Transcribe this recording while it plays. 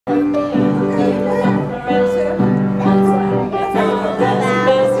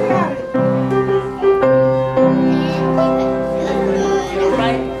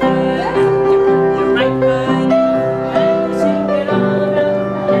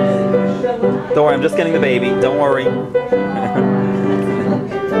Don't worry, I'm just getting the baby. Don't worry.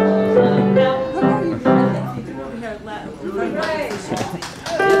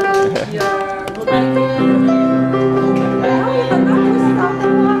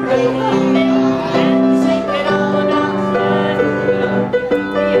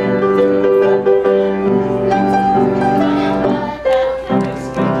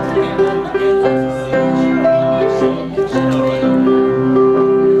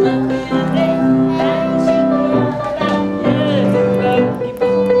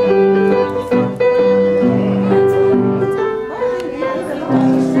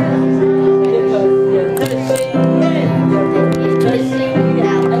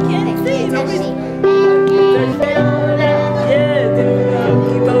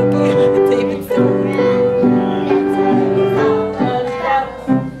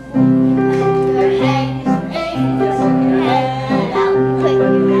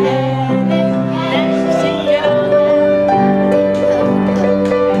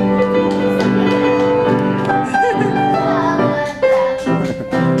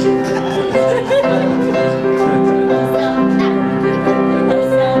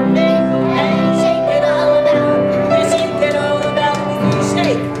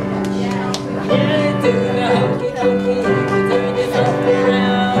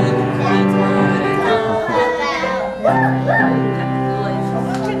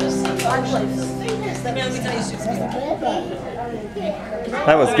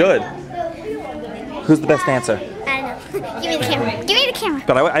 That was good. Who's the best dancer? I know. Give me the camera. Give me the camera.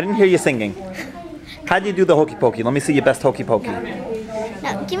 But I didn't hear you singing. How do you do the hokey pokey? Let me see your best hokey pokey.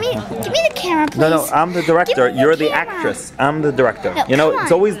 No, give me the camera, please. No, I'm the director. You're the camera. actress. I'm the director. No, you know, come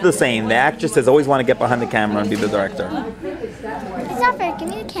it's on. always the same. The actresses always want to get behind the camera and be the director. It's not fair. Give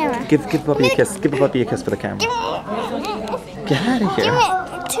me the camera. Give Bubby a kiss. Give Bubby a kiss for the camera. Get out of here. Give me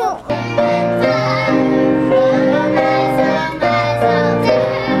two.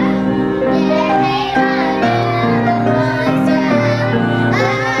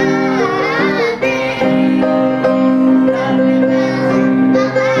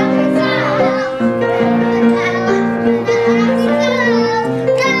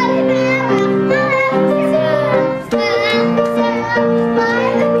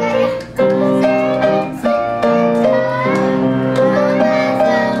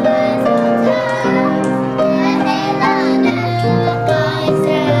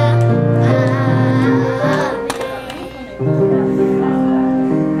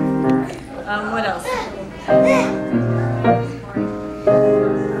 What else?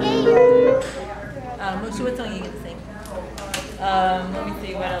 Moshe, what song are you going to sing? Let me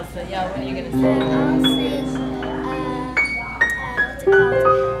see, what else? Yeah, what are you going to sing? I'll sing, what's it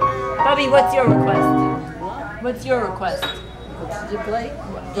called? Bubby, what's your request? What's your request? What did you play?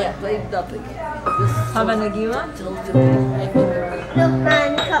 Yeah. Played nothing. Hava Nagila?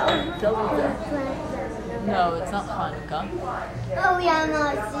 No, it's not Hanukkah. Oh, yeah, no,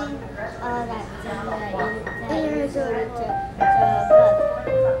 I see that.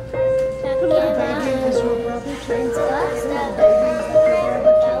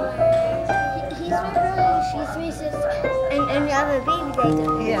 She's three sisters. And you have a baby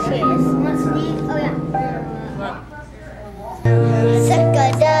there. Yeah. She is. What's the name? Oh, yeah. What?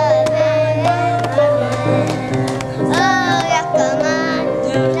 Succot. Oh, yeah, come on.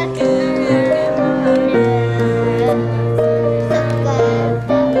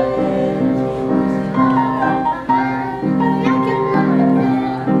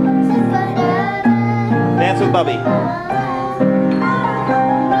 Dance with Bubby.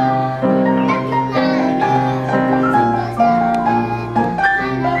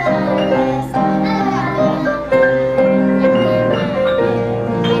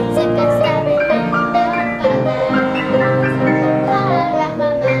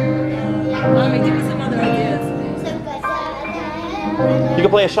 Mommy, give me some other ideas. You can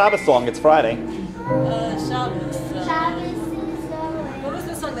play a Shabbos song. It's Friday. Shabbos. What was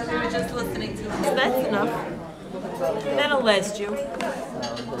the song that we were just listening to? That's enough. That'll last you.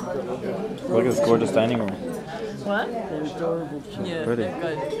 Look at this gorgeous dining room. What? Yeah, Pretty. they're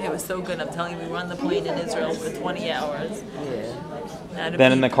good. It was so good. I'm telling you, we were on the plane in Israel for 20 hours. Yeah.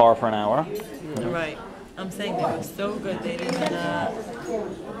 Then in the car for an hour. Right. I'm saying they were so good. They didn't.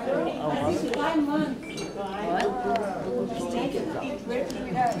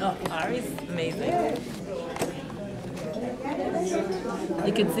 Oh, Ari's amazing.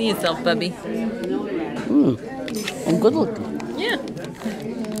 You can see yourself, Bubby. I'm good looking. Yeah.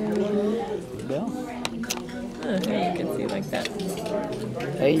 Oh, here you can see like that.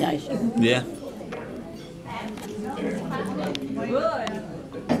 Very nice. Yeah. Good.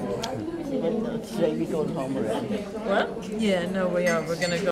 Today we're going home already. What? Yeah, no, we are. We're gonna go.